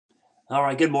All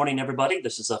right, good morning, everybody.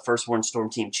 This is First Warn Storm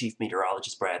Team Chief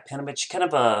Meteorologist Brad Panovich. Kind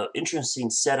of a interesting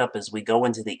setup as we go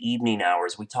into the evening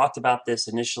hours. We talked about this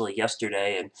initially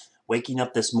yesterday, and waking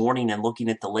up this morning and looking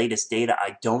at the latest data,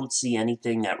 I don't see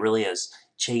anything that really has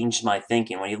changed my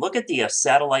thinking. When you look at the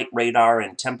satellite radar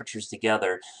and temperatures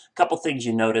together, a couple things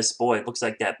you notice. Boy, it looks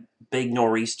like that big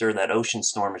nor'easter, that ocean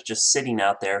storm, is just sitting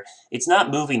out there. It's not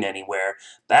moving anywhere.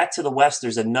 Back to the west,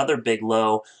 there's another big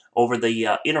low over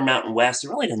the Intermountain West,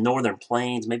 and really the northern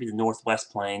plains, maybe the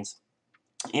northwest plains.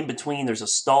 In between, there's a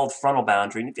stalled frontal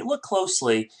boundary, and if you look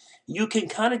closely, you can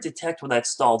kind of detect where that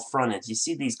stalled front is. You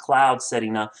see these clouds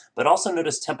setting up, but also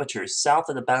notice temperatures. South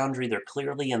of the boundary, they're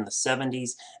clearly in the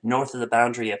 70s. North of the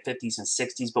boundary at 50s and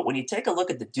 60s. But when you take a look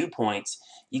at the dew points,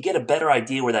 you get a better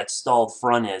idea where that stalled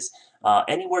front is.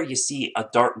 Anywhere you see a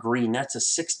dark green, that's a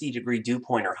 60-degree dew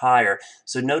point or higher.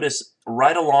 So notice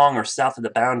right along or south of the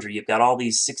boundary, you've got all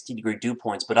these 60-degree dew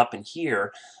points, but up in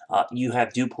here, you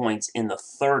have dew points in the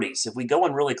 30s. If we go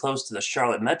in really close to the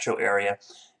Charlotte metro area,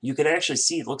 you can actually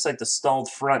see it looks like the stalled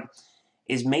front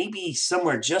is maybe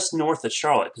somewhere just north of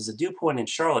Charlotte, because the dew point in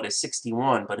Charlotte is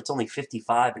 61, but it's only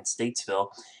 55 in Statesville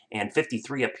and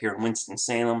 53 up here in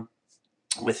Winston-Salem,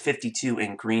 with 52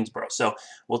 in Greensboro. So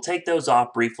we'll take those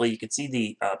off briefly. You can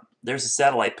see there's a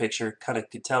satellite picture, kind of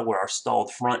could tell where our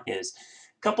stalled front is.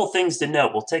 Couple things to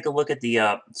note. We'll take a look at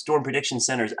the Storm Prediction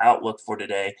Center's outlook for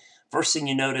today. First thing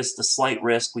you notice, the slight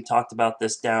risk. We talked about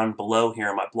this down below here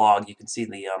in my blog. You can see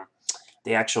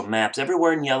the actual maps.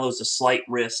 Everywhere in yellow is a slight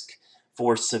risk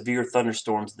for severe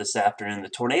thunderstorms this afternoon. The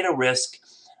tornado risk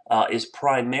is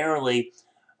primarily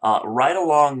right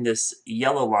along this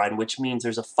yellow line, which means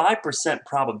there's a 5%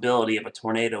 probability of a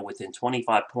tornado within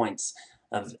 25 points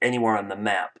of anywhere on the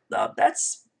map.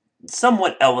 That's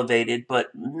somewhat elevated, but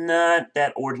not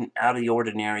that out of the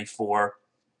ordinary for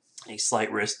a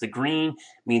slight risk. The green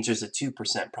means there's a 2%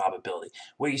 probability.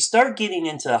 Where you start getting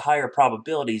into higher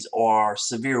probabilities are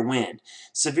severe wind.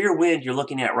 Severe wind you're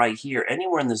looking at right here,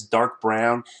 anywhere in this dark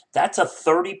brown, that's a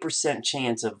 30%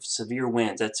 chance of severe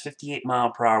winds. That's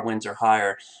 58-mile-per-hour winds or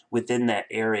higher within that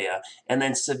area. And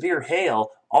then severe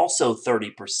hail, also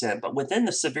 30%. But within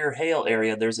the severe hail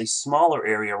area, there's a smaller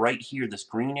area right here, this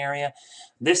green area.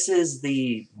 This is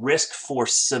the risk for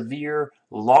severe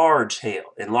large hail.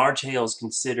 And large hail is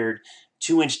considered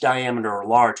 2-inch diameter or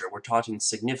larger. We're talking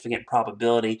significant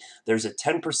probability. There's a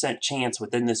 10% chance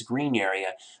within this green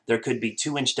area there could be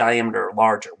 2-inch diameter or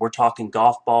larger. We're talking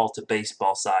golf ball to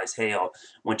baseball size hail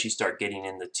once you start getting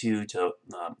in the 2 to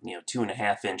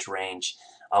 2.5-inch range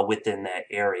within that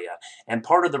area. And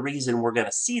part of the reason we're going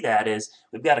to see that is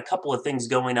we've got a couple of things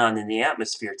going on in the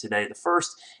atmosphere today. The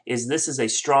first is this is a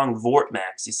strong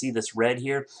vortex. You see this red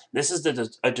here? This is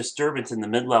a disturbance in the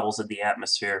mid-levels of the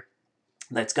atmosphere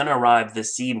that's going to arrive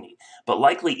this evening. But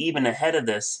likely even ahead of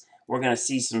this, we're going to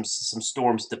see some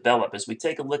storms develop. As we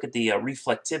take a look at the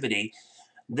reflectivity,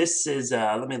 this is,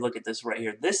 let me look at this right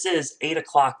here. This is 8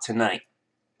 o'clock tonight.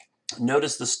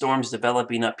 Notice the storms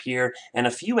developing up here, and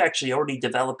a few actually already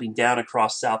developing down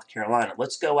across South Carolina.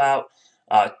 Let's go out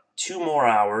 2 more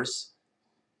hours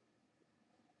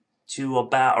to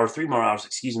about, or 3 more hours,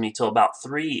 excuse me, till about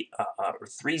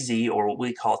 3Z, or what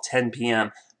we call 10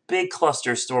 p.m. Big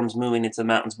cluster storms moving into the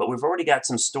mountains, but we've already got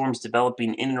some storms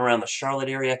developing in and around the Charlotte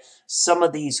area. Some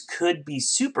of these could be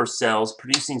supercells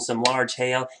producing some large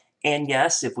hail, and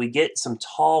yes, if we get some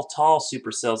tall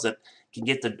supercells that can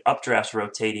get the updrafts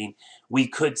rotating, we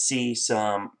could see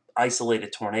some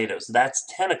isolated tornadoes. That's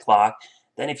 10 o'clock.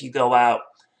 Then if you go out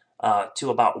to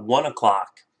about 1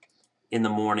 o'clock in the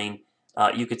morning,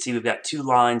 you could see we've got 2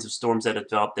 lines of storms that have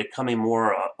developed. They're coming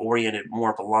more oriented,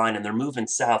 more of a line, and they're moving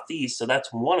southeast, so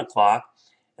that's 1 o'clock.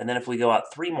 And then if we go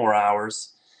out 3 more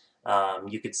hours,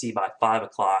 you could see by 5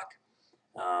 o'clock,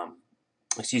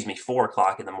 4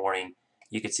 o'clock in the morning,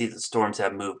 you can see the storms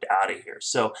have moved out of here.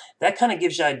 So that kind of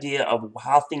gives you an idea of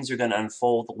how things are going to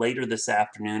unfold later this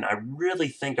afternoon. I really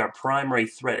think our primary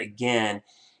threat, again,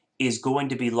 is going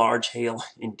to be large hail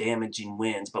and damaging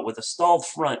winds. But with a stalled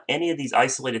front, any of these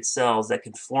isolated cells that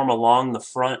can form along the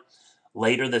front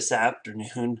later this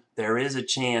afternoon, there is a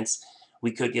chance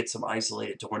we could get some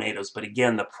isolated tornadoes. But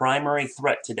again, the primary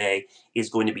threat today is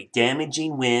going to be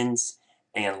damaging winds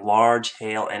and large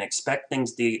hail, and expect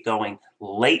things to get going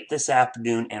late this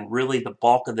afternoon, and really the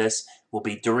bulk of this will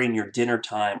be during your dinner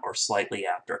time or slightly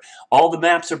after. All the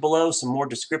maps are below, some more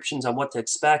descriptions on what to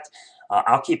expect.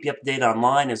 I'll keep you updated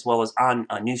online as well as on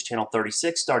News Channel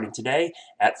 36 starting today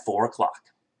at 4 o'clock.